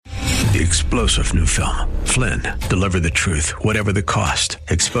The explosive new film, Flynn, deliver the truth, whatever the cost.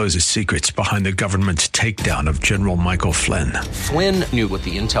 Exposes secrets behind the government's takedown of General Michael Flynn. Flynn knew what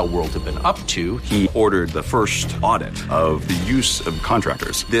the intel world had been up to. He ordered the first audit of the use of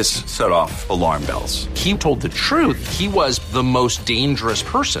contractors. This set off alarm bells. He told the truth. He was the most dangerous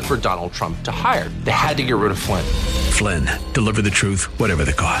person for Donald Trump to hire. They had to get rid of Flynn. Flynn, deliver the truth, whatever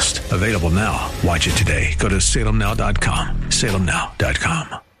the cost. Available now. Watch it today. Go to salemnow.com.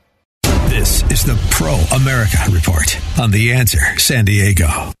 salemnow.com. This is the Pro America Report on The Answer San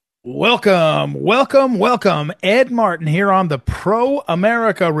Diego. Welcome. Ed Martin here on the Pro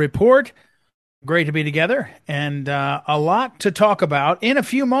America Report. Great to be together and a lot to talk about. In a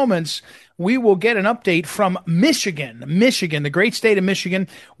few moments, we will get an update from Michigan, the great state of Michigan,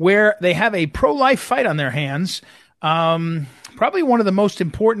 where they have a pro-life fight on their hands. Probably one of the most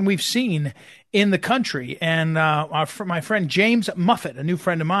important we've seen in the country. And my friend James Muffett, a new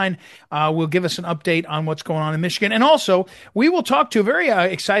friend of mine, will give us an update on what's going on in Michigan. And also, we will talk to, very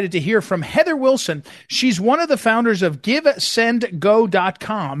excited to hear from Heather Wilson. She's one of the founders of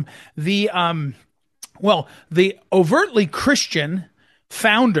GiveSendGo.com, the overtly Christian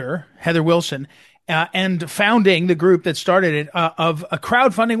founder, Heather Wilson, and founding the group that started it, of a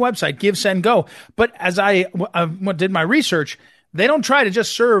crowdfunding website, Give, Send, Go. But as I did my research, they don't try to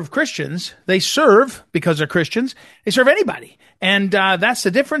just serve Christians. They serve, because they're Christians, they serve anybody. And that's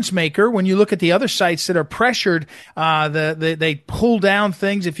the difference maker when you look at the other sites that are pressured. They pull down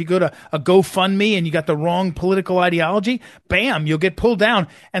things. If you go to a GoFundMe and you got the wrong political ideology, bam, you'll get pulled down.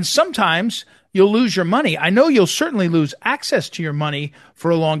 And sometimes you'll lose your money. I know you'll certainly lose access to your money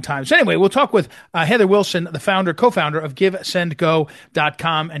for a long time. So anyway, we'll talk with Heather Wilson, the co-founder of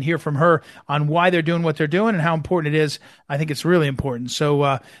GiveSendGo.com, and hear from her on why they're doing what they're doing and how important it is. I think it's really important. So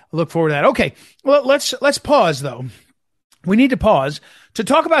I look forward to that. Okay, well, let's pause, though. We need to pause to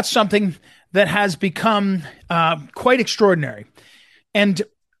talk about something that has become quite extraordinary. And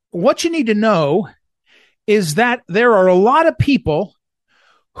what you need to know is that there are a lot of people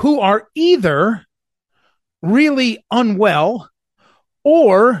who are either really unwell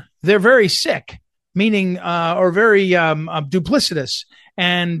or they're very sick, meaning or very duplicitous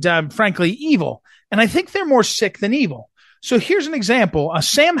and frankly evil. And I think they're more sick than evil. So here's an example.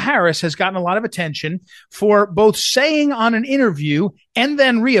 Sam Harris has gotten a lot of attention for both saying on an interview and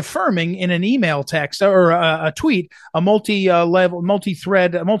then reaffirming in an email text or a tweet, a multi-tweet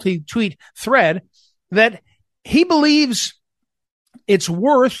thread, that he believes it's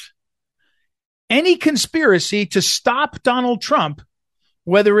worth any conspiracy to stop Donald Trump,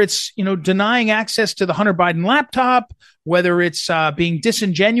 whether it's, denying access to the Hunter Biden laptop, whether it's being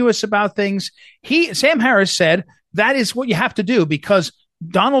disingenuous about things. Sam Harris said that is what you have to do because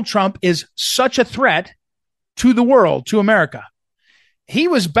Donald Trump is such a threat to the world, to America. He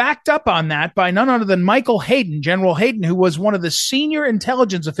was backed up on that by none other than Michael Hayden, General Hayden, who was one of the senior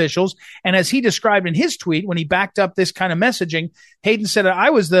intelligence officials. And as he described in his tweet, when he backed up this kind of messaging, Hayden said,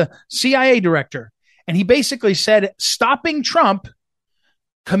 I was the CIA director. And he basically said, stopping Trump,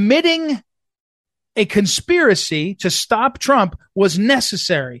 committing a conspiracy to stop Trump was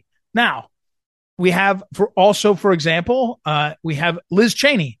necessary. Now, we have, for example, we have Liz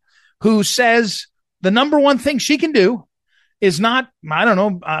Cheney, who says the number one thing she can do is not,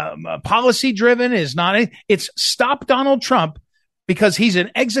 policy driven, it's stop Donald Trump because he's an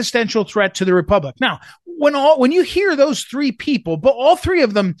existential threat to the republic. Now, when you hear those three people, but all three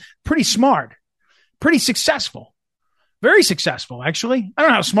of them pretty smart, pretty successful, very successful, actually. I don't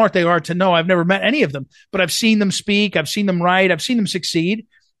know how smart they are to know. I've never met any of them, but I've seen them speak. I've seen them write. I've seen them succeed,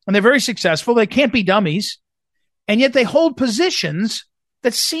 and they're very successful. They can't be dummies, and yet they hold positions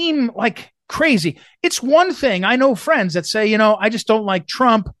that seem like crazy. It's one thing. I know friends that say, I just don't like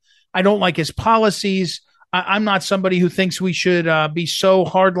Trump. I don't like his policies. I'm not somebody who thinks we should be so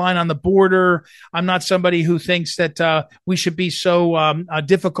hardline on the border. I'm not somebody who thinks that we should be so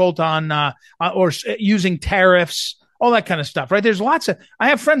difficult on or using tariffs, all that kind of stuff, right? I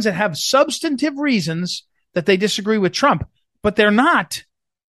have friends that have substantive reasons that they disagree with Trump, but they're not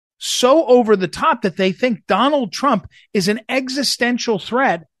so over the top that they think Donald Trump is an existential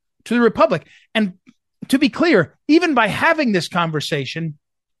threat to the republic. And to be clear, even by having this conversation,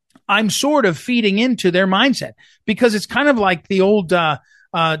 I'm sort of feeding into their mindset because it's kind of like the old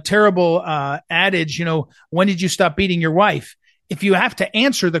terrible adage, when did you stop beating your wife? If you have to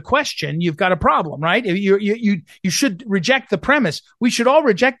answer the question, you've got a problem, right? You should reject the premise. We should all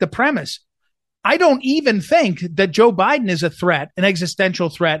reject the premise. I don't even think that Joe Biden is a threat, an existential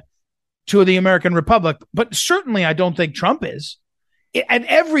threat to the American republic, but certainly I don't think Trump is. At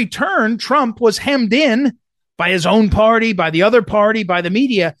every turn, Trump was hemmed in by his own party, by the other party, by the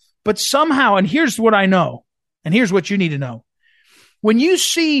media. But somehow, and here's what I know, and here's what you need to know. When you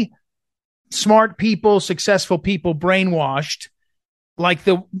see smart people, successful people brainwashed, like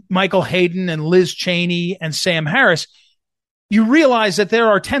the Michael Hayden and Liz Cheney and Sam Harris, you realize that there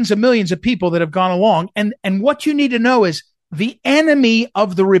are tens of millions of people that have gone along. And what you need to know is the enemy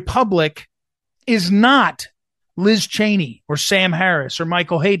of the republic is not Liz Cheney or Sam Harris or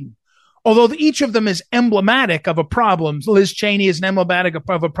Michael Hayden. Although each of them is emblematic of a problem. Liz Cheney is emblematic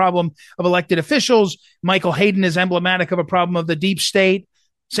of a problem of elected officials. Michael Hayden is emblematic of a problem of the deep state.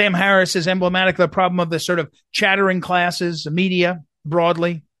 Sam Harris is emblematic of the problem of the sort of chattering classes, the media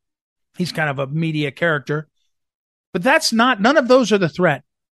broadly. He's kind of a media character. But none of those are the threat.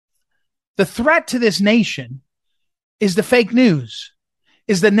 The threat to this nation is the fake news,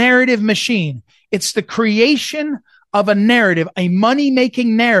 is the narrative machine. It's the creation of a narrative, a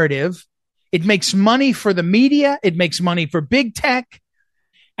money-making narrative. It makes money for the media. It makes money for big tech.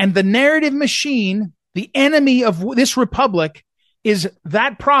 And the narrative machine, the enemy of this republic, is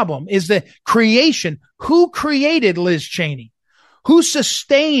that problem, is the creation. Who created Liz Cheney? Who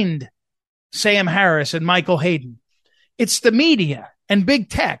sustained Sam Harris and Michael Hayden? It's the media and big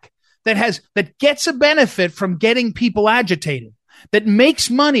tech that gets a benefit from getting people agitated, that makes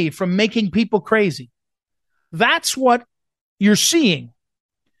money from making people crazy. That's what you're seeing.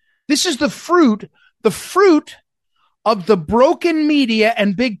 This is the fruit of the broken media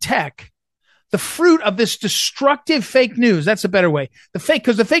and big tech, the fruit of this destructive fake news. That's a better way.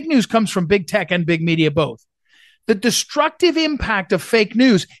 Because the fake news comes from big tech and big media both. The destructive impact of fake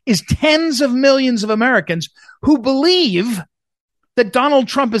news is tens of millions of Americans who believe that Donald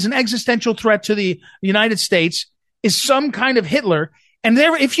Trump is an existential threat to the United States, is some kind of Hitler. And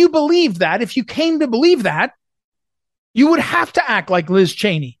if you believe that, if you came to believe that, you would have to act like Liz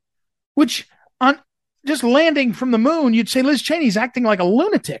Cheney, which on just landing from the moon, you'd say Liz Cheney's acting like a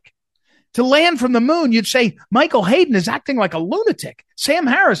lunatic. To land from the moon, you'd say Michael Hayden is acting like a lunatic. Sam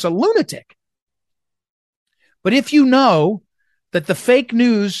Harris, a lunatic. But if you know that the fake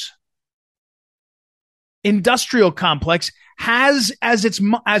news industrial complex has as its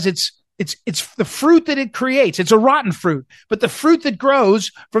the fruit that it creates, it's a rotten fruit, but the fruit that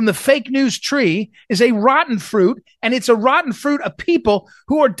grows from the fake news tree is a rotten fruit, and it's a rotten fruit of people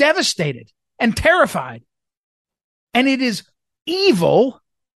who are devastated and terrified. And it is evil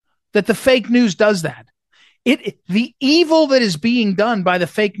that the fake news does that. The evil that is being done by the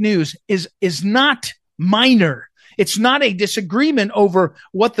fake news is not minor. It's not a disagreement over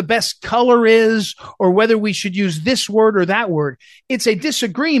what the best color is or whether we should use this word or that word. It's a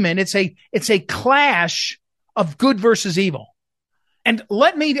disagreement. It's a clash of good versus evil. And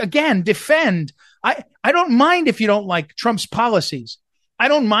let me again defend. I don't mind if you don't like Trump's policies. I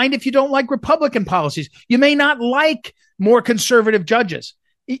don't mind if you don't like Republican policies. You may not like more conservative judges.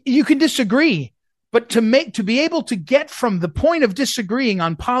 You can disagree. But to be able to get from the point of disagreeing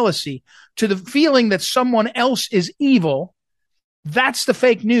on policy to the feeling that someone else is evil, that's the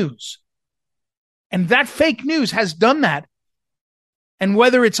fake news. And that fake news has done that. And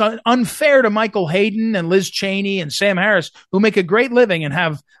whether it's unfair to Michael Hayden and Liz Cheney and Sam Harris, who make a great living and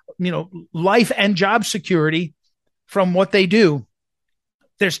have, life and job security from what they do,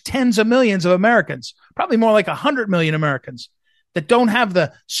 there's tens of millions of Americans, probably more like 100 million Americans, that don't have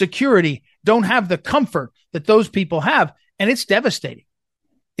the security, don't have the comfort that those people have. And it's devastating.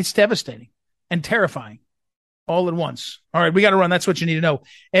 It's devastating and terrifying all at once. All right, we got to run. That's what you need to know.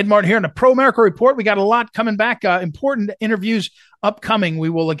 Ed Martin here on the Pro America Report. We got a lot coming back, important interviews upcoming. We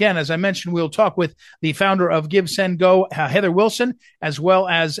will, again, as I mentioned, we'll talk with the founder of Give, Send, Go, Heather Wilson, as well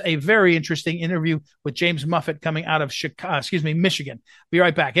as a very interesting interview with James Muffett coming out of Michigan. Be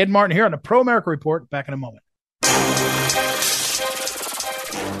right back. Ed Martin here on the Pro America Report. Back in a moment.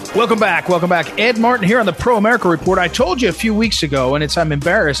 Welcome back. Ed Martin here on the Pro America Report. I told you a few weeks ago, and I'm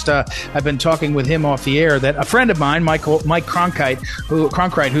embarrassed. I've been talking with him off the air that a friend of mine, Mike Cronkite,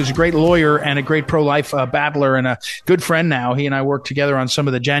 who's a great lawyer and a great pro-life battler and a good friend now. He and I worked together on some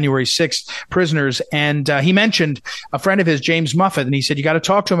of the January 6th prisoners, and he mentioned a friend of his, James Muffett, and he said, you got to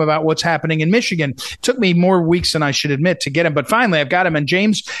talk to him about what's happening in Michigan. It took me more weeks than I should admit to get him, but finally I've got him, and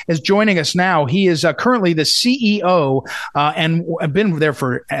James is joining us now. He is currently the CEO, and I've been there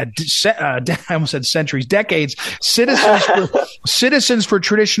for I almost said centuries, decades, Citizens for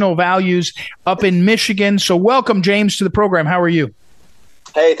Traditional Values up in Michigan. So welcome, James, to the program. How are you?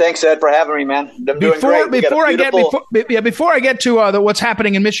 Hey, thanks, Ed, for having me, man. I'm doing great. Before I get to what's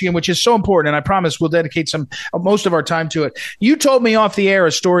happening in Michigan, which is so important, and I promise we'll dedicate most of our time to it. You told me off the air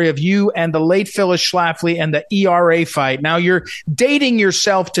a story of you and the late Phyllis Schlafly and the ERA fight. Now you're dating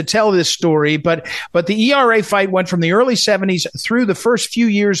yourself to tell this story, but the ERA fight went from the early 70s through the first few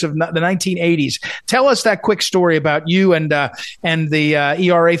years of the 1980s. Tell us that quick story about you and the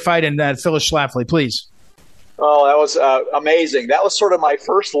ERA fight and Phyllis Schlafly, please. Oh, that was amazing. That was sort of my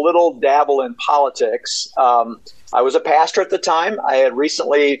first little dabble in politics. I was a pastor at the time. I had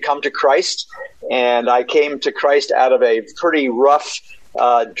recently come to Christ, and I came to Christ out of a pretty rough,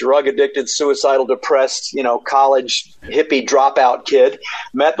 drug-addicted, suicidal, depressed, college hippie dropout kid.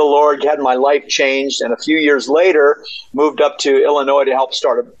 Met the Lord, had my life changed, and a few years later moved up to Illinois to help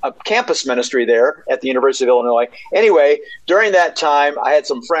start a campus ministry there at the University of Illinois. Anyway, during that time, I had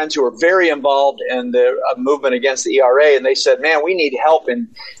some friends who were very involved in the movement against the ERA, and they said, man, we need help in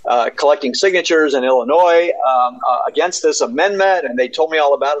collecting signatures in Illinois against this amendment, and they told me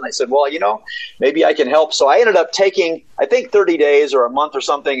all about it, and I said, well, maybe I can help. So I ended up taking, I think, 30 days or a month or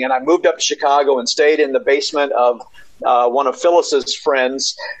something, and I moved up to Chicago and stayed in the basement of one of Phyllis's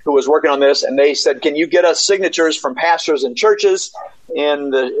friends who was working on this, and they said, can you get us signatures from pastors and churches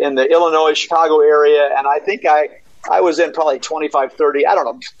in the Illinois, Chicago area? And I think I was in probably 25, 30, I don't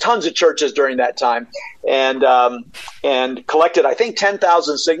know, tons of churches during that time, and collected, I think,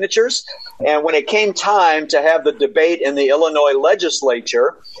 10,000 signatures. And when it came time to have the debate in the Illinois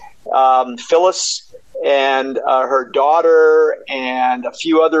legislature, Phyllis and her daughter and a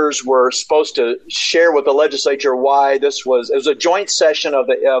few others were supposed to share with the legislature why it was a joint session of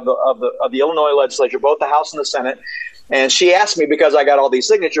the Illinois legislature, both the House and the Senate. And she asked me, because I got all these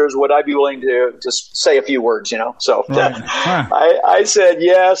signatures, would I be willing to say a few words, So right. I said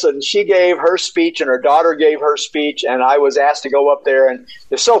yes, and she gave her speech, and her daughter gave her speech, and I was asked to go up there. And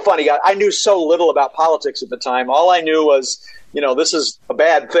it's so funny. I knew so little about politics at the time. All I knew was, this is a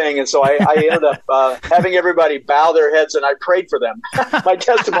bad thing. And so I ended up having everybody bow their heads, and I prayed for them. My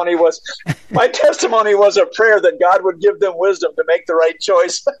testimony was a prayer that God would give them wisdom to make the right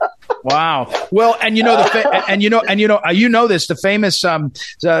choice. Wow. Well, and this, the famous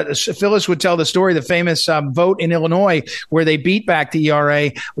Phyllis would tell the story, the famous vote in Illinois where they beat back the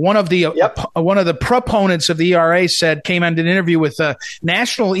ERA. One of the proponents of the ERA came on an interview with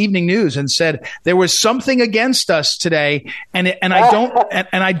National Evening News and said there was something against us today, and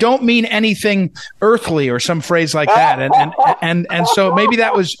I don't mean anything earthly or some phrase like that, and so maybe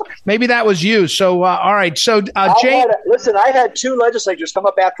that was you. So all right, so Jay, listen, I had two legislators come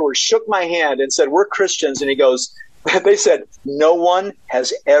up afterwards, shook my hand, and said, "We're Christians," and he goes, they said, no one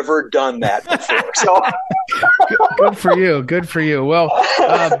has ever done that before. So Good for you. Well,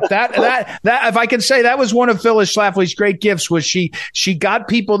 that if I can say, that was one of Phyllis Schlafly's great gifts, was she got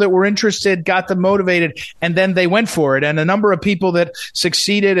people that were interested, got them motivated, and then they went for it. And a number of people that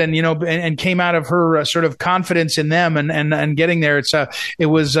succeeded and came out of her sort of confidence in them and getting there. It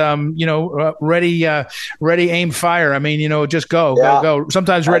was ready, aim, fire. I mean, just go.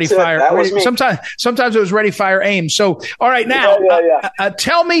 Sometimes ready, fire. Sometimes it was ready, fire, aim. So, all right, now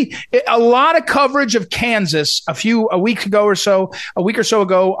tell me, a lot of coverage of Kansas a week or so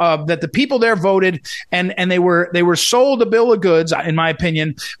ago, that the people there voted and they were sold a bill of goods, in my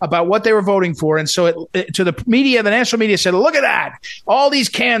opinion, about what they were voting for. And so to the media, the national media said, look at that. All these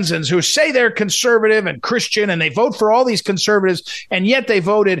Kansans who say they're conservative and Christian, and they vote for all these conservatives, and yet they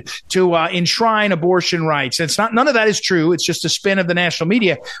voted to enshrine abortion rights. It's not, none of that is true. It's just a spin of the national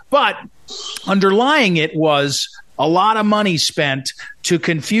media. But underlying it was a lot of money spent to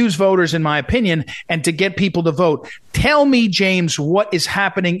confuse voters, in my opinion, and to get people to vote. Tell me, James, what is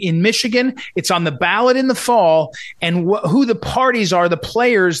happening in Michigan? It's on the ballot in the fall, and who the parties are, the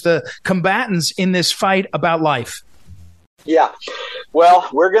players, the combatants in this fight about life. Yeah, well,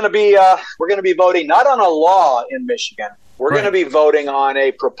 we're going to be voting not on a law in Michigan. We're going to be voting on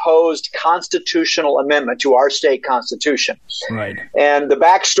a proposed constitutional amendment to our state constitution. Right. And the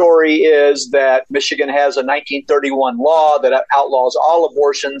backstory is that Michigan has a 1931 law that outlaws all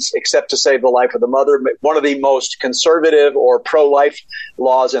abortions except to save the life of the mother. One of the most conservative or pro-life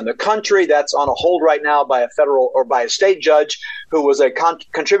laws in the country. That's on a hold right now by a federal or by a state judge who was a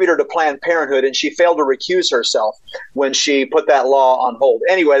contributor to Planned Parenthood, and she failed to recuse herself when she put that law on hold.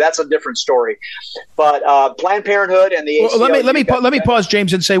 Anyway, that's a different story. But Planned Parenthood and the let me pause,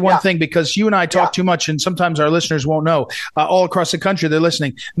 James, and say one thing, because you and I talk too much, and sometimes our listeners won't know. All across the country, they're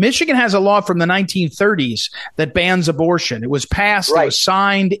listening. Michigan has a law from the 1930s that bans abortion. It was passed, it was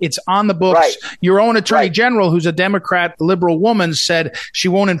signed, it's on the books. Right. Your own attorney general, who's a Democrat liberal woman, said she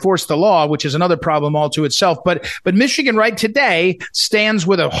won't enforce the law, which is another problem all to itself. But Michigan right today today stands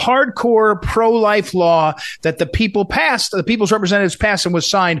with a hardcore pro-life law that the people passed, the people's representatives passed and was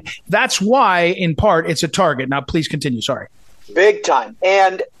signed. That's why, in part, it's a target. Now, please continue. Sorry. Big time.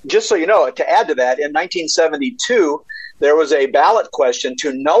 And just so you know, to add to that, in 1972, there was a ballot question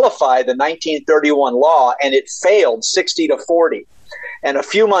to nullify the 1931 law, and it failed 60-40. And a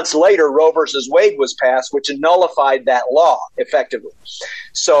few months later, Roe versus Wade was passed, which nullified that law effectively.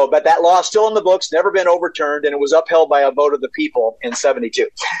 So, but that law is still in the books, never been overturned, and it was upheld by a vote of the people in 72.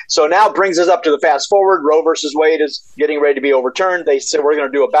 So now it brings us up to the fast forward. Roe versus Wade is getting ready to be overturned. They said we're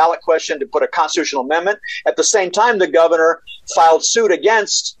going to do a ballot question to put a constitutional amendment. At the same time, the governor filed suit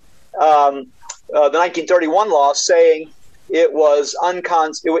against the 1931 law, saying it was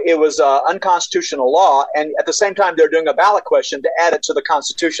unconstitutional law, and at the same time they're doing a ballot question to add it to the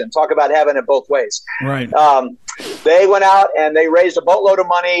Constitution. Talk about having it both ways. Right. They went out and they raised a boatload of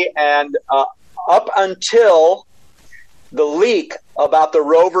money, and up until the leak about the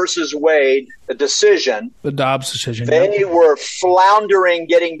Roe versus Wade decision, the Dobbs decision, they were floundering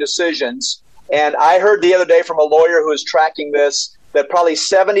getting decisions. And I heard the other day from a lawyer who is tracking this that probably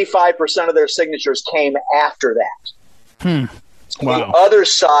 75% of their signatures came after that. Wow. The other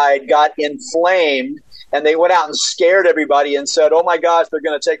side got inflamed, and they went out and scared everybody and said, oh my gosh, they're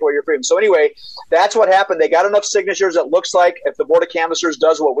going to take away your freedom. So anyway, that's what happened. They got enough signatures. It looks like if the Board of Canvassers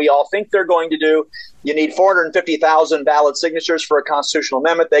does what we all think they're going to do, you need 450,000 valid signatures for a constitutional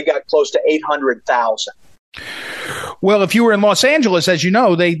amendment. They got close to 800,000. Well, if you were in Los Angeles, as you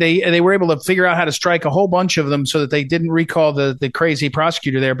know, they were able to figure out how to strike a whole bunch of them so that they didn't recall the crazy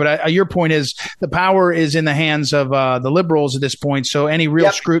prosecutor there. But your point is the power is in the hands of the liberals at this point. So any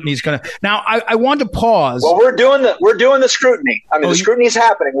real scrutiny is going to. Now, I want to pause. Well, we're doing the scrutiny. I mean, the scrutiny is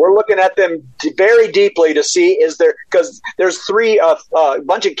happening. We're looking at them very deeply to see because there's a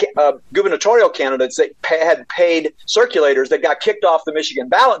bunch of gubernatorial candidates that had paid circulators that got kicked off the Michigan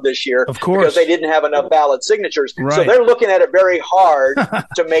ballot this year, of course, because they didn't have enough ballot signatures. Right. So they're looking at it very hard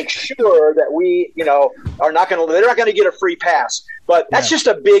to make sure that we, they're not going to get a free pass. But that's just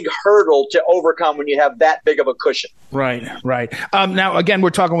a big hurdle to overcome when you have that big of a cushion. Right. Now, again, we're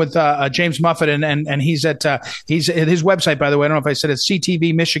talking with James Muffett, and he's at his website, by the way. I don't know if I said it's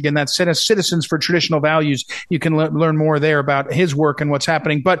CTV Michigan. That's Citizens for Traditional Values. You can learn more there about his work and what's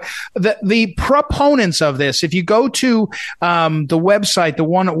happening. But the proponents of this, if you go to the website,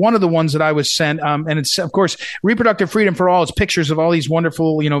 one of the ones that I was sent, and it's, of course, Reproductive Freedom for All. It's pictures of all these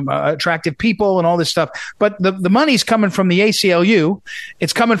wonderful, attractive people and all this stuff. But the money's coming from the ACLU.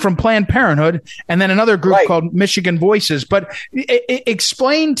 It's coming from Planned Parenthood, and then another group called Michigan Voices. But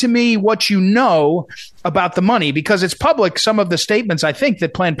explain to me what you know about the money, because it's public, some of the statements, I think,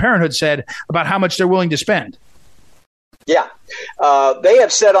 that Planned Parenthood said about how much they're willing to spend. Yeah. They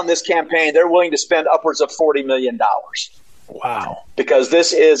have said on this campaign they're willing to spend upwards of $40 million. Wow. Because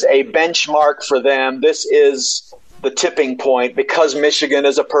this is a benchmark for them. This is the tipping point, because Michigan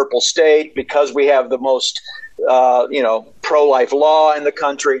is a purple state, because we have the most pro-life law in the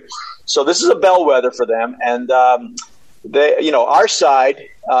country. So this is a bellwether for them. And our side,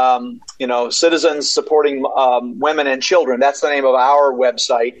 Citizens Supporting Women and Children, that's the name of our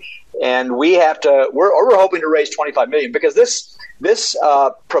website. And we're hoping to raise $25 million, because this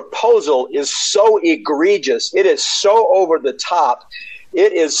proposal is so egregious. It is so over the top.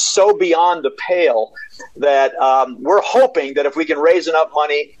 It is so beyond the pale that we're hoping that if we can raise enough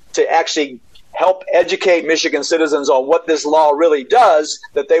money to actually help educate Michigan citizens on what this law really does,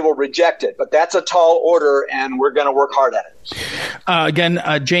 that they will reject it. But that's a tall order, and we're going to work hard at it. Again,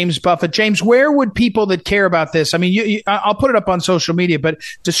 James Buffett. James, where would people that care about this, I mean, I'll put it up on social media, but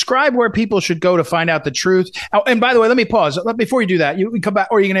describe where people should go to find out the truth. Oh, and by the way, let me pause. Before you do that, you can come back,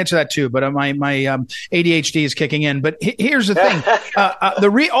 or you can answer that too, but my ADHD is kicking in. But here's the thing.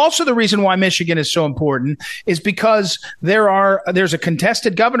 Also the reason why Michigan is so important is because there's a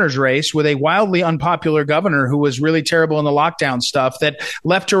contested governor's race with a wildly unpopular governor who was really terrible in the lockdown stuff, that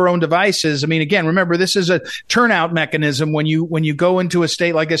left to her own devices. I mean, again, remember, this is a turnout mechanism. When you go into a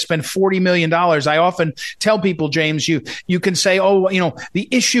state like this, spend $40 million, I often tell people, James, you can say, the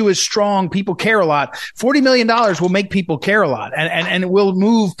issue is strong, people care a lot. $40 million will make people care a lot, and it will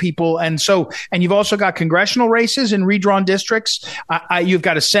move people. And you've also got congressional races in redrawn districts. You've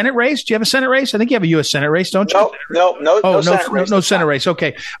got a Senate race. Do you have a Senate race? I think you have a U.S. Senate race, don't you? No Senate race.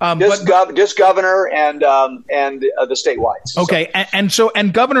 Okay. Just governor and the statewide. Okay,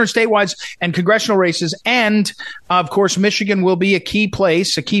 and governor, statewide, and congressional races, and of course, Michigan will be a key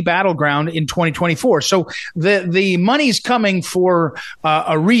place, a key battleground in 2024. So the money's coming for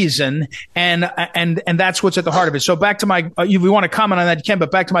a reason, and that's what's at the heart of it. So back to my, we want to comment on that, Ken,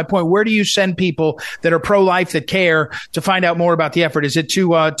 but back to my point. Where do you send people that are pro-life, that care, to find out more about the effort? Is it to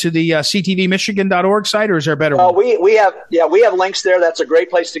the ctvmichigan.org site, or is there a better one? We have links there. That's a great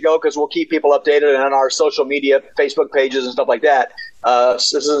place to go because we'll keep people updated on our social media, Facebook pages and stuff like that.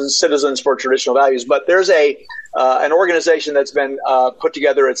 Citizens for Traditional Values. But there's an organization that's been put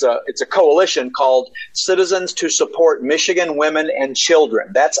together. It's a coalition called Citizens to Support Michigan Women and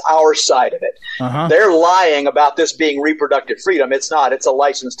Children. That's our side of it. Uh-huh. They're lying about this being reproductive freedom. It's not. It's a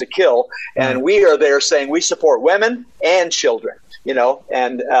license to kill. And we are there saying we support women and children.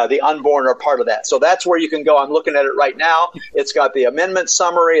 And the unborn are part of that. So that's where you can go. I'm looking at it right now. It's got the amendment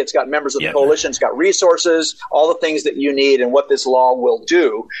summary. It's got members of the coalition. It's got resources, all the things that you need and what this law will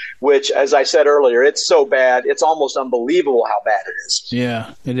do, which, as I said earlier, it's so bad. It's almost unbelievable how bad it is.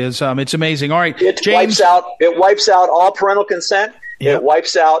 Yeah, it is. It's amazing. All right. It wipes out all parental consent. Yep. It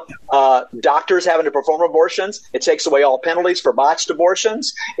wipes out doctors having to perform abortions. It takes away all penalties for botched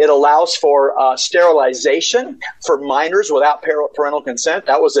abortions. It allows for sterilization for minors without parental consent.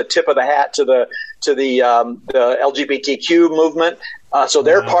 That was a tip of the hat to the LGBTQ movement. So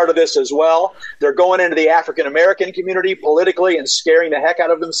they're part of this as well. They're going into the African American community politically and scaring the heck out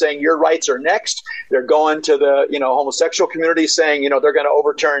of them, saying your rights are next. They're going to the homosexual community, saying they're going to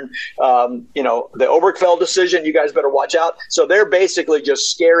overturn the Obergefell decision. You guys better watch out. So they're basically just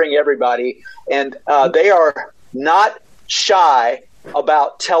scaring everybody, and they are not shy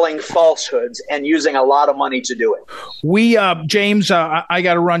about telling falsehoods and using a lot of money to do it. James, I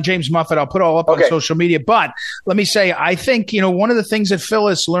got to run. James Muffett, I'll put all up on social media. But let me say, I think, one of the things that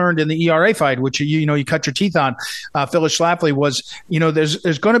Phyllis learned in the ERA fight, which, you cut your teeth on, Phyllis Schlafly, was,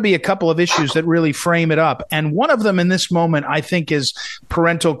 there's going to be a couple of issues that really frame it up. And one of them in this moment, I think, is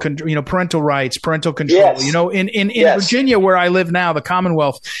parental rights, parental control. Yes. In Virginia, where I live now, the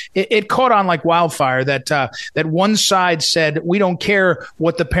Commonwealth, it caught on like wildfire that one side said, we don't care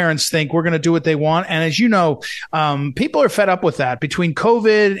what the parents think. We're going to do what they want. And as you know, people are fed up with that between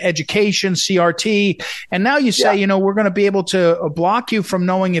COVID, education, CRT. And now you say, we're going to be able to block you from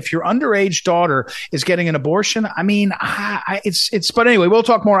knowing if your underage daughter is getting an abortion. I mean, but anyway, we'll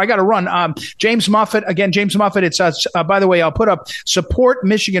talk more. I got to run. James Muffett, again, James Muffett. It's by the way, I'll put up support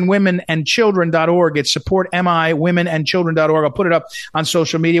Michigan Women and Children.org. It's support MI Women and Children.org. I'll put it up on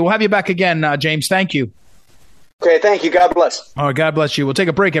social media. We'll have you back again, James. Thank you. Okay, thank you. God bless. All right, God bless you. We'll take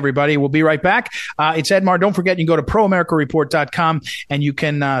a break, everybody. We'll be right back. It's Ed Martin. Don't forget, you can go to proamericareport.com and you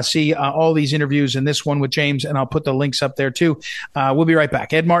can see all these interviews and this one with James, and I'll put the links up there too. We'll be right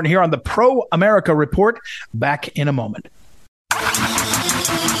back. Ed Martin here on the Pro America Report. Back in a moment.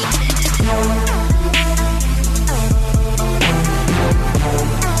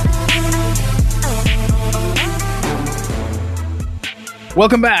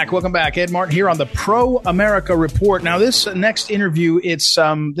 Welcome back. Ed Martin here on the Pro America Report. Now, this next interview,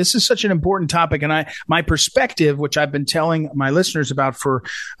 this is such an important topic, and my perspective, which I've been telling my listeners about for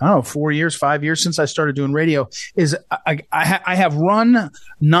 4 years, 5 years since I started doing radio, is I have run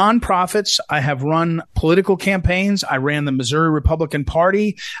nonprofits, I have run political campaigns, I ran the Missouri Republican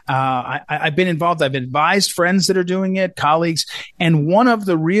Party, I've been involved, I've advised friends that are doing it, colleagues, and one of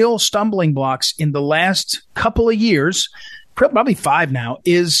the real stumbling blocks in the last couple of years, probably 5 now,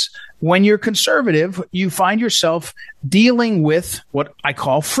 is when you're conservative, you find yourself dealing with what I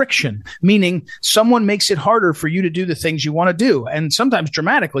call friction, meaning someone makes it harder for you to do the things you want to do, and sometimes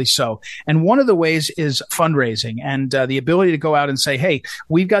dramatically so. And one of the ways is fundraising and the ability to go out and say, hey,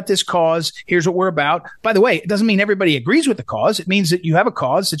 we've got this cause. Here's what we're about. By the way, it doesn't mean everybody agrees with the cause. It means that you have a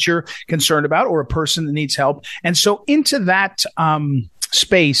cause that you're concerned about or a person that needs help. And so into that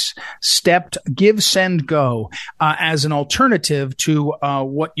space stepped Give, Send, Go as an alternative to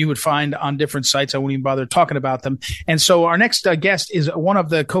what you would find on different sites. I won't even bother talking about them. And so our next guest is one of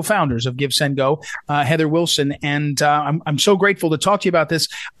the co-founders of Give, Send, Go, Heather Wilson. And I'm so grateful to talk to you about this.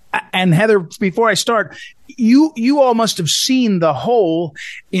 And Heather, before I start, you all must have seen the hole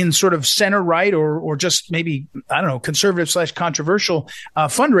in sort of center right or just maybe, I don't know, conservative / controversial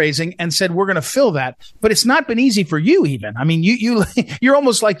fundraising and said, we're going to fill that. But it's not been easy for you even. I mean, you're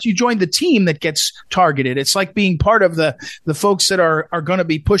almost like you joined the team that gets targeted. It's like being part of the folks that are going to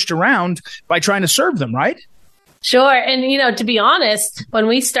be pushed around by trying to serve them, right? Sure. And, to be honest, when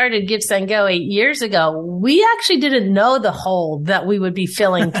we started Give, Send, Go 8 years ago, we actually didn't know the hole that we would be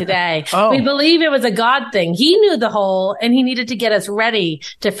filling today. We believe it was a God thing. He knew the hole and he needed to get us ready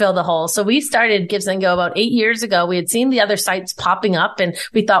to fill the hole. So we started Give, Send, Go about 8 years ago. We had seen the other sites popping up and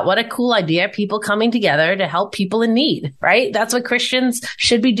we thought, what a cool idea. People coming together to help people in need, right? That's what Christians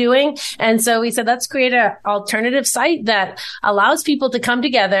should be doing. And so we said, let's create an alternative site that allows people to come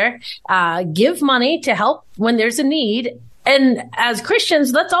together, give money to help when there's a need. And as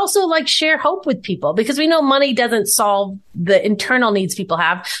Christians, let's also share hope with people because we know money doesn't solve the internal needs people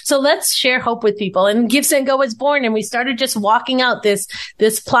have. So let's share hope with people. And Give, Send, Go was born, and we started just walking out this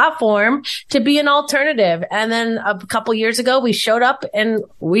platform to be an alternative. And then a couple years ago, we showed up and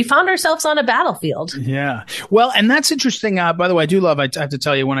we found ourselves on a battlefield. Yeah. Well, and that's interesting. By the way, I have to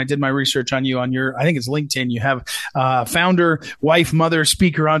tell you, when I did my research on you on I think it's LinkedIn, you have founder, wife, mother,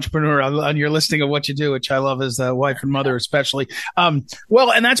 speaker, entrepreneur on your listing of what you do, which I love as the wife and mother especially.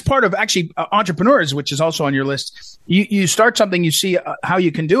 Well, and that's part of actually entrepreneurs, which is also on your list. You start something, you see how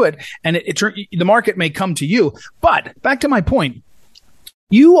you can do it, and the market may come to you. But back to my point,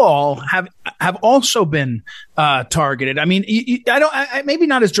 you all have also been targeted. I mean, maybe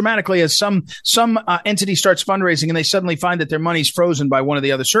not as dramatically as some entity starts fundraising and they suddenly find that their money's frozen by one of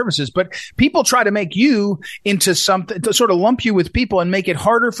the other services. But people try to make you into something, to sort of lump you with people and make it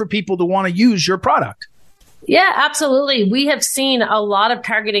harder for people to want to use your product. Yeah, absolutely. We have seen a lot of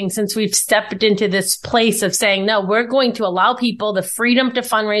targeting since we've stepped into this place of saying, no, we're going to allow people the freedom to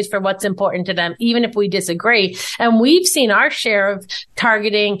fundraise for what's important to them, even if we disagree. And we've seen our share of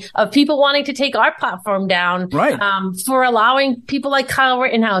targeting of people wanting to take our platform down, right. For allowing people like Kyle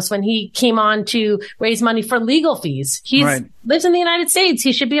Rittenhouse when he came on to raise money for legal fees. He lives in the United States.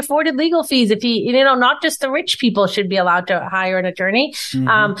 He should be afforded legal fees. If he, not just the rich people should be allowed to hire an attorney.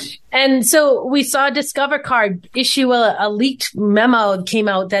 Mm-hmm. And so we saw Discover Card issue a leaked memo that came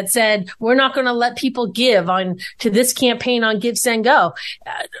out that said, we're not going to let people give to this campaign on Give, Send, Go.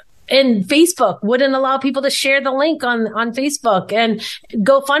 And Facebook wouldn't allow people to share the link on Facebook. And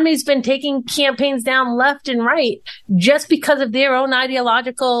GoFundMe's been taking campaigns down left and right just because of their own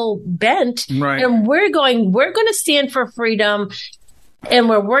ideological bent. Right. And we're going to stand for freedom. And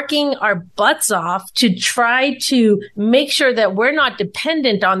we're working our butts off to try to make sure that we're not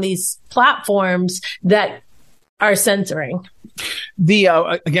dependent on these platforms that are censoring.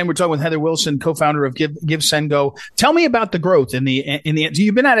 Again, we're talking with Heather Wilson, co-founder of Give, Send, Go. Tell me about the growth in the.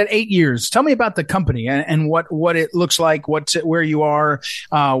 You've been at it 8 years. Tell me about the company and what it looks like, where you are,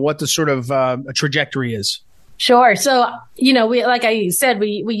 what the sort of trajectory is. Sure. So, like I said,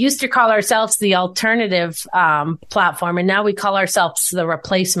 we used to call ourselves the alternative platform, and now we call ourselves the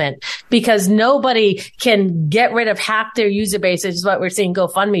replacement because nobody can get rid of half their user base, which is what we're seeing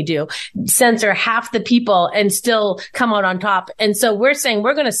GoFundMe do, censor half the people and still come out on top. And so we're saying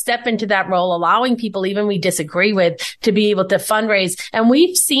we're going to step into that role, allowing people even we disagree with to be able to fundraise. And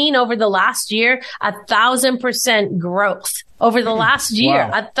we've seen over the last year 1,000% growth. Over the last year,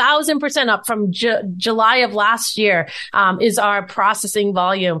 1,000% up from July of last year is our processing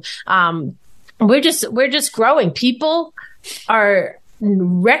volume. We're just growing. People are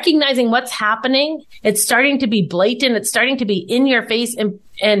recognizing what's happening. It's starting to be blatant. It's starting to be in your face,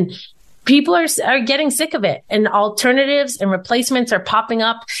 and people are getting sick of it. And alternatives and replacements are popping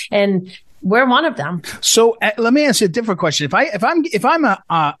up, and we're one of them. So let me ask you a different question. If I'm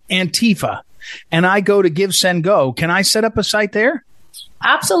a Antifa, and I go to Give, Send, Go, can I set up a site there?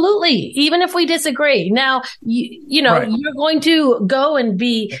 Absolutely. Even if we disagree. Now, you're going to go and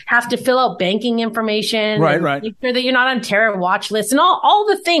have to fill out banking information. Right. Make sure that you're not on terror watch lists and all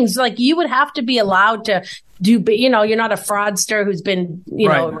the things you would have to be allowed to do. You're not a fraudster who's been,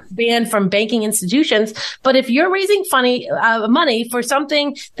 banned from banking institutions. But if you're raising money for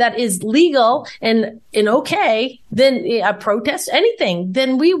something that is legal and okay, then a protest, anything,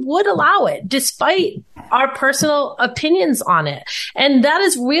 then we would allow it despite our personal opinions on it. And that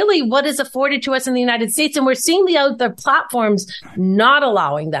is really what is afforded to us in the United States. And we're seeing the other platforms not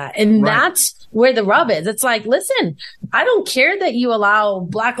allowing that. And that's where the rub is. It's like, listen, I don't care that you allow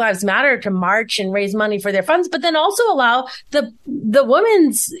Black Lives Matter to march and raise money for their funds, but then also allow the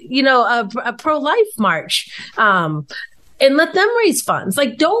women's, a pro-life march. And let them raise funds.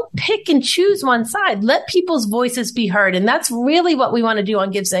 Don't pick and choose one side. Let people's voices be heard. And that's really what we want to do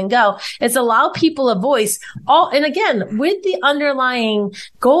on Give, Send, Go, is allow people a voice. And again, with the underlying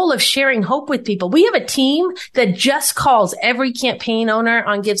goal of sharing hope with people. We have a team that just calls every campaign owner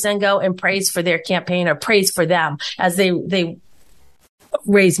on Give, Send, Go and prays for their campaign or prays for them as they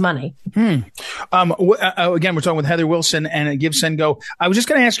raise money. Again, we're talking with Heather Wilson and Give, Send, Go. I was just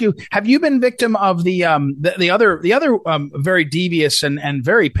going to ask you: have you been victim of the other very devious and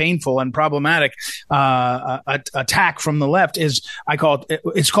very painful and problematic attack from the left? It's called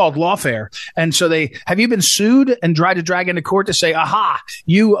lawfare, and so have you been sued and tried to drag into court to say, "Aha,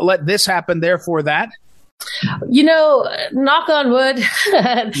 you let this happen, therefore that"? Knock on wood,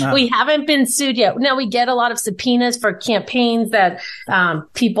 we haven't been sued yet. Now, we get a lot of subpoenas for campaigns that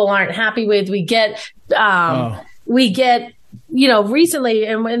people aren't happy with. We get, recently,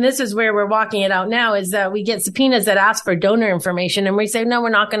 and this is where we're walking it out now, is that we get subpoenas that ask for donor information. And we say, no, we're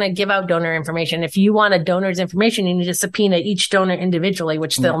not going to give out donor information. If you want a donor's information, you need to subpoena each donor individually,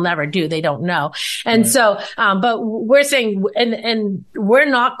 which they'll never do. They don't know. And so, but we're saying, and we're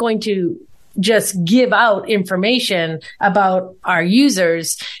not going to just give out information about our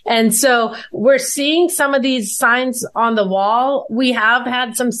users. And so we're seeing some of these signs on the wall. We have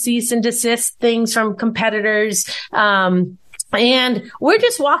had some cease and desist things from competitors. And we're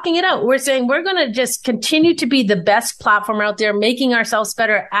just walking it out. We're saying we're going to just continue to be the best platform out there, making ourselves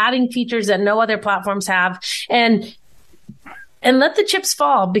better, adding features that no other platforms have, and let the chips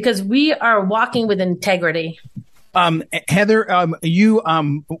fall, because we are walking with integrity. Heather,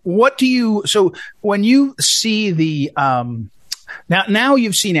 so when you see the, now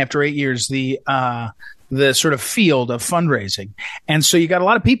you've seen after 8 years, the sort of field of fundraising. And so you got a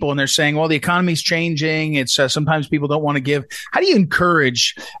lot of people and they're saying, well, the economy's changing. It's sometimes people don't want to give. How do you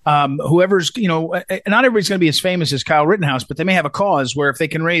encourage whoever's, not everybody's going to be as famous as Kyle Rittenhouse, but they may have a cause where if they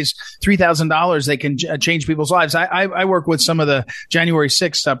can raise $3,000, they can change people's lives. I work with some of the January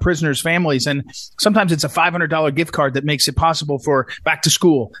 6th prisoners' families, and sometimes it's a $500 gift card that makes it possible for back to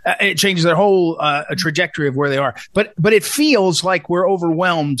school. It changes their whole trajectory of where they are. But it feels like we're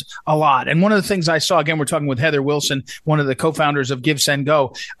overwhelmed a lot. And one of the things I saw, again, we're talking with Heather Wilson, one of the co-founders of Give, Send,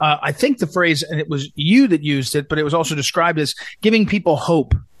 Go. I think the phrase, and it was you that used it, but it was also described as giving people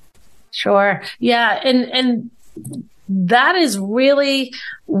hope. Sure. Yeah. And that is really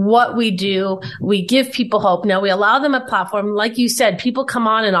what we do. We give people hope. Now, we allow them a platform. Like you said, people come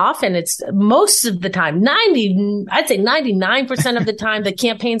on and off, and it's most of the time, I'd say 99% of the time, the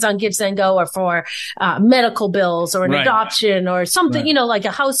campaigns on Give, Send, Go are for medical bills or an adoption or something, like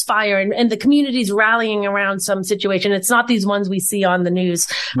a house fire, and the community's rallying around some situation. It's not these ones we see on the news.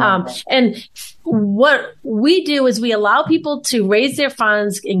 And what we do is we allow people to raise their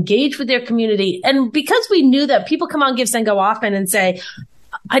funds, engage with their community. And because we knew that people come on Give, Send, Go often and say,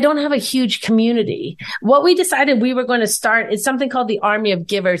 I don't have a huge community. What we decided we were going to start is something called the Army of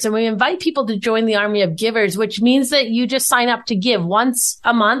Givers. And we invite people to join the Army of Givers, which means that you just sign up to give once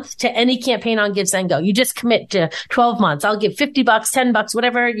a month to any campaign on Give, Send, Go. You just commit to 12 months. I'll give $50, $10,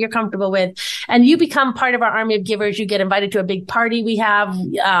 whatever you're comfortable with. And you become part of our Army of Givers. You get invited to a big party we have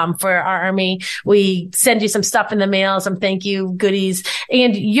for our Army. We send you some stuff in the mail, some thank you goodies.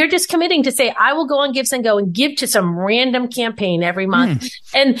 And you're just committing to say, I will go on Give, Send, Go and give to some random campaign every month.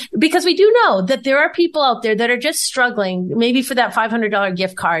 And because we do know that there are people out there that are just struggling, maybe for that $500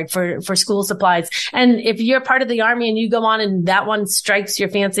 gift card for school supplies. And if you're part of the Army and you go on and that one strikes your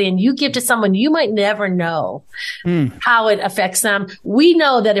fancy and you give to someone, you might never know how it affects them. We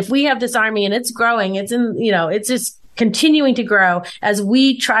know that if we have this Army and it's growing, it's just continuing to grow as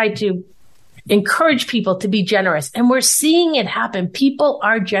we try to encourage people to be generous. And we're seeing it happen. People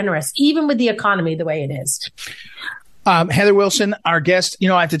are generous, even with the economy the way it is. Heather Wilson, our guest,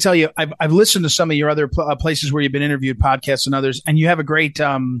 I have to tell you, I've listened to some of your other places where you've been interviewed, podcasts and others, and you have a great,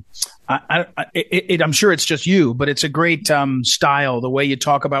 I'm sure it's just you, but it's a great style, the way you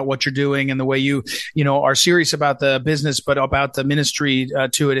talk about what you're doing and the way you are serious about the business, but about the ministry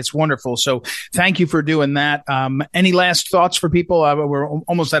to it. It's wonderful. So thank you for doing that. Any last thoughts for people? We're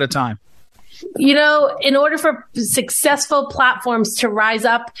almost out of time. In order for successful platforms to rise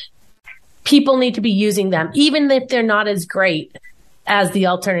up, people need to be using them, even if they're not as great as the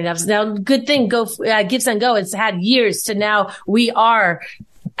alternatives. Now, good thing, Give, Send, Go has had years to now we are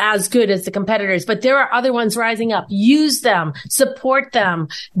as good as the competitors, but there are other ones rising up. Use them, support them.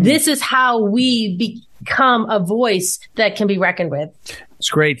 This is how we become a voice that can be reckoned with. It's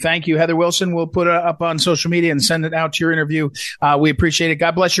great. Thank you, Heather Wilson. We'll put it up on social media and send it out to your interview. We appreciate it.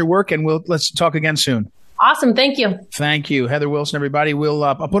 God bless your work, and let's talk again soon. Awesome. Thank you. Thank you, Heather Wilson, everybody.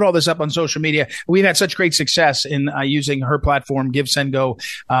 I'll put all this up on social media. We've had such great success in using her platform, Give, Send, Go,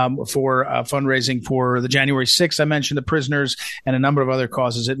 for fundraising for the January 6th. I mentioned the prisoners and a number of other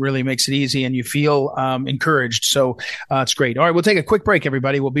causes. It really makes it easy and you feel encouraged. So it's great. All right. We'll take a quick break,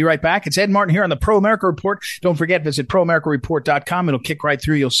 everybody. We'll be right back. It's Ed Martin here on the Pro America Report. Don't forget, visit proamericareport.com. It'll kick right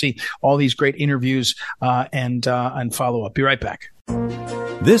through. You'll see all these great interviews and follow up. Be right back.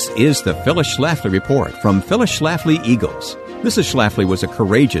 This is the Phyllis Schlafly Report from Phyllis Schlafly Eagles. Mrs. Schlafly was a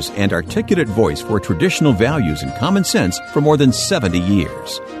courageous and articulate voice for traditional values and common sense for more than 70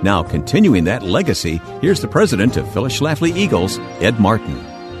 years. Now, continuing that legacy, here's the president of Phyllis Schlafly Eagles, Ed Martin.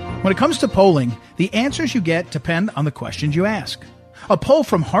 When it comes to polling, the answers you get depend on the questions you ask. A poll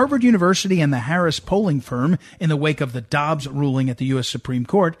from Harvard University and the Harris polling firm in the wake of the Dobbs ruling at the U.S. Supreme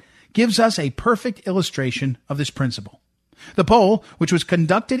Court gives us a perfect illustration of this principle. The poll, which was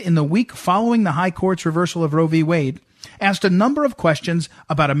conducted in the week following the High Court's reversal of Roe v. Wade, asked a number of questions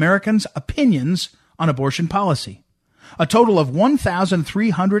about Americans' opinions on abortion policy. A total of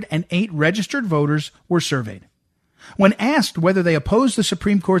 1,308 registered voters were surveyed. When asked whether they opposed the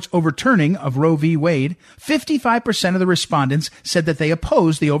Supreme Court's overturning of Roe v. Wade, 55% of the respondents said that they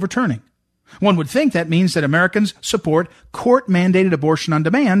opposed the overturning. One would think that means that Americans support court-mandated abortion on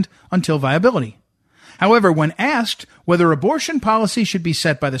demand until viability. However, when asked whether abortion policy should be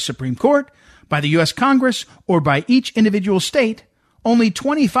set by the Supreme Court, by the U.S. Congress, or by each individual state, only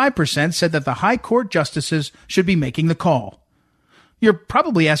 25% said that the High Court justices should be making the call. You're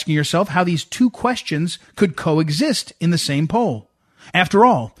probably asking yourself how these two questions could coexist in the same poll. After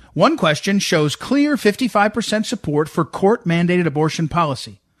all, one question shows clear 55% support for court-mandated abortion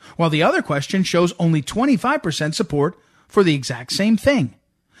policy, while the other question shows only 25% support for the exact same thing.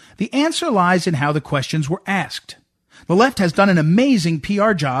 The answer lies in how the questions were asked. The left has done an amazing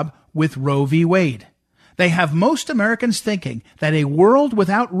PR job with Roe v. Wade. They have most Americans thinking that a world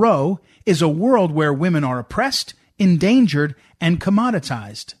without Roe is a world where women are oppressed, endangered, and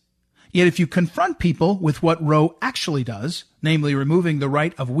commoditized. Yet if you confront people with what Roe actually does, namely removing the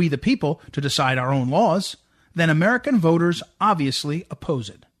right of we the people to decide our own laws, then American voters obviously oppose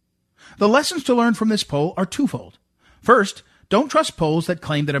it. The lessons to learn from this poll are twofold. First, don't trust polls that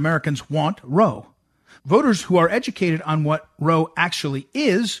claim that Americans want Roe. Voters who are educated on what Roe actually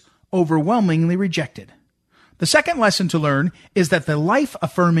is overwhelmingly reject it. The second lesson to learn is that the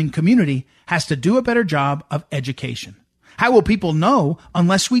life-affirming community has to do a better job of education. How will people know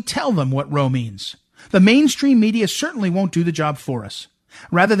unless we tell them what Roe means? The mainstream media certainly won't do the job for us.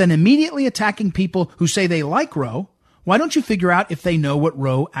 Rather than immediately attacking people who say they like Roe, why don't you figure out if they know what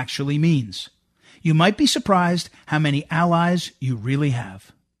Roe actually means? You might be surprised how many allies you really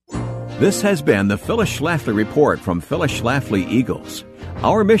have. This has been the Phyllis Schlafly Report from Phyllis Schlafly Eagles.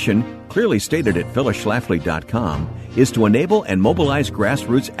 Our mission, clearly stated at phyllisschlafly.com, is to enable and mobilize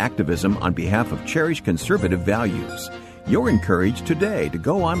grassroots activism on behalf of cherished conservative values. You're encouraged today to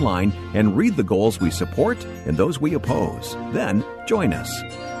go online and read the goals we support and those we oppose. Then join us.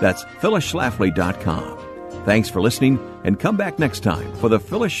 That's phyllisschlafly.com. Thanks for listening, and come back next time for the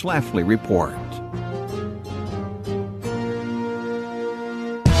Phyllis Schlafly Report.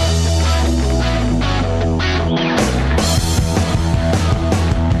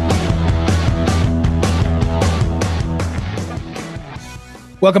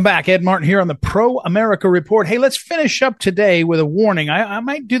 Welcome back. Ed Martin here on the Pro America Report. Hey, let's finish up today with a warning. I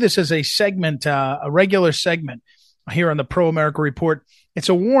might do this as a segment, a regular segment here on the Pro America Report. It's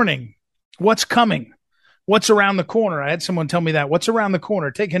a warning. What's coming? What's around the corner? I had someone tell me that. What's around the corner?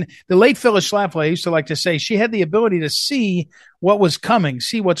 Taking the late Phyllis Schlafly, I used to like to say, she had the ability to see what was coming,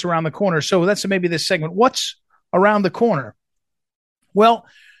 see what's around the corner. So that's maybe this segment. What's around the corner? Well,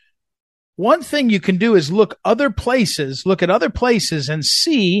 one thing you can do is look at other places and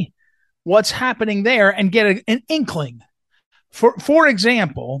see what's happening there and get an inkling. For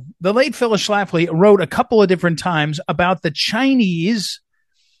example, the late Phyllis Schlafly wrote a couple of different times about the Chinese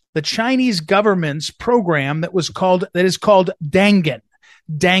government's program that is called Dangan.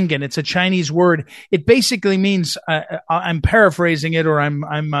 Dangan. It's a Chinese word. It basically means, I'm paraphrasing it, or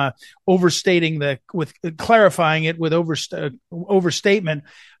I'm overstating clarifying it with overstatement.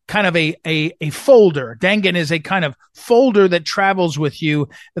 Kind of a folder. Dangan is a kind of folder that travels with you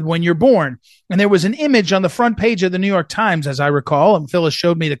when you're born. And there was an image on the front page of the New York Times, as I recall, and Phyllis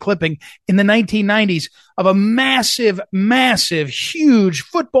showed me the clipping in the 1990s of a massive, huge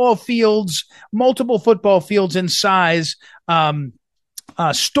football fields, multiple football fields in size,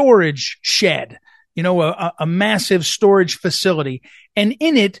 storage shed, a massive storage facility. And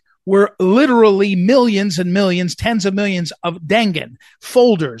in it were literally millions and millions, tens of millions of Dangan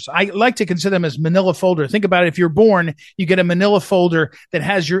folders. I like to consider them as manila folder. Think about it. If you're born, you get a manila folder that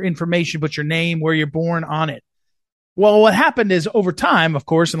has your information, put your name, where you're born on it. Well, what happened is over time, of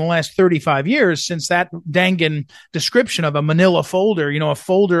course, in the last 35 years, since that Dangan description of a manila folder, a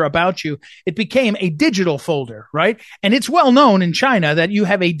folder about you, it became a digital folder, right? And it's well known in China that you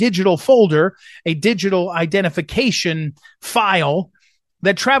have a digital folder, a digital identification file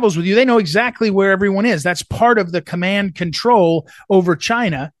that travels with you. They know exactly where everyone is. That's part of the command control over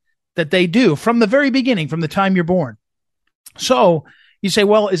China that they do from the very beginning, from the time you're born. So you say,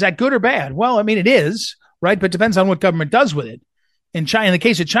 well, is that good or bad? Well, I mean, it is, right? But it depends on what government does with it. In China, in the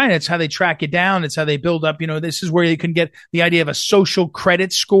case of China, it's how they track you down. It's how they build up. This is where you can get the idea of a social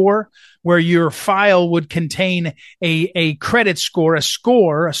credit score, where your file would contain a credit score,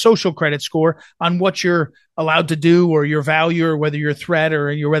 a social credit score on what you're allowed to do or your value or whether you're a threat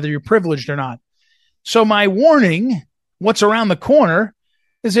or whether you're privileged or not. So my warning, what's around the corner,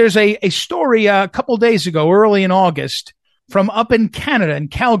 is there's a story a couple days ago, early in August, from up in Canada, in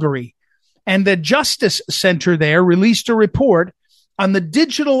Calgary. And the Justice Center there released a report on the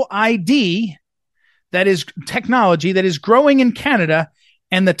digital ID, that is technology that is growing in Canada.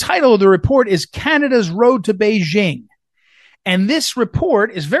 And the title of the report is Canada's Road to Beijing. And this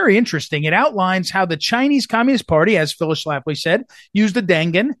report is very interesting. It outlines how the Chinese Communist Party, as Phyllis Schlafly said, used the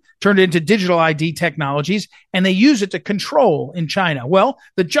Dengen, turned it into digital ID technologies, and they use it to control in China. Well,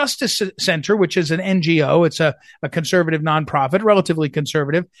 the Justice Center, which is an NGO, it's a conservative nonprofit, relatively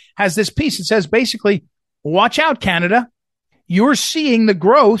conservative, has this piece. It says basically, watch out, Canada. You're seeing the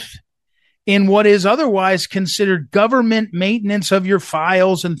growth in what is otherwise considered government maintenance of your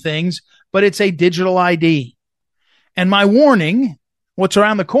files and things, but it's a digital ID. And my warning, what's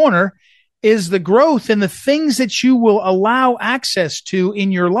around the corner, is the growth in the things that you will allow access to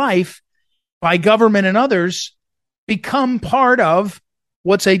in your life by government and others become part of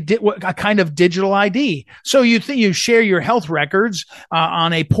what's a kind of digital ID. So you share your health records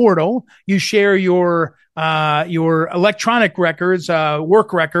on a portal. You share your electronic records,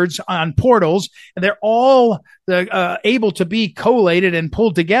 work records on portals, and they're all able to be collated and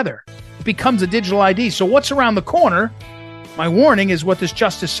pulled together. It becomes a digital ID. So what's around the corner? My warning is what this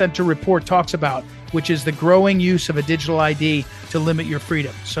Justice Center report talks about, which is the growing use of a digital ID to limit your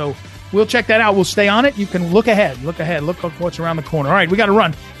freedom. So we'll check that out. We'll stay on it. You can look ahead. Look what's around the corner. All right, we got to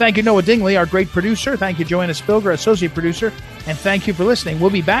run. Thank you, Noah Dingley, our great producer. Thank you, Joanna Spilger, associate producer. And thank you for listening.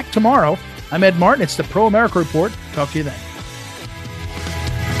 We'll be back tomorrow. I'm Ed Martin. It's the Pro America Report. Talk to you then.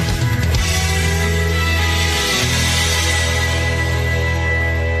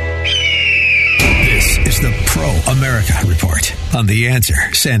 This is the Pro America Report on The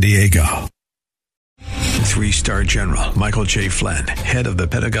Answer San Diego. 3-star General Michael J. Flynn, head of the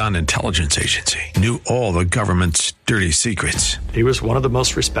Pentagon Intelligence Agency, knew all the government's dirty secrets. He was one of the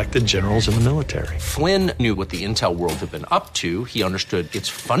most respected generals in the military. Flynn knew what the intel world had been up to. He understood its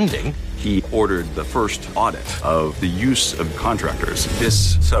funding. He ordered the first audit of the use of contractors.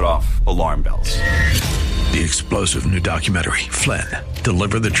 This set off alarm bells. The explosive new documentary, Flynn,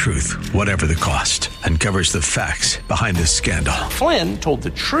 Deliver the Truth, Whatever the Cost, uncovers the facts behind this scandal. Flynn told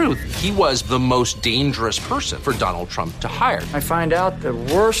the truth. He was the most dangerous person for Donald Trump to hire. I find out the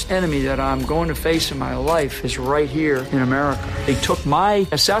worst enemy that I'm going to face in my life is right here in America. They took my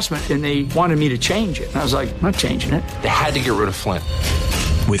assessment and they wanted me to change it. And I was like, I'm not changing it. They had to get rid of Flynn.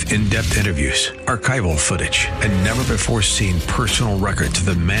 With in-depth interviews, archival footage, and never-before-seen personal records of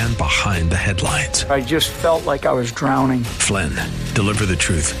the man behind the headlines. I just felt like I was drowning. Flynn, Deliver the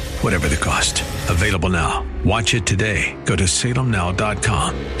Truth, Whatever the Cost. Available now. Watch it today. Go to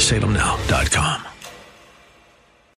salemnow.com. salemnow.com.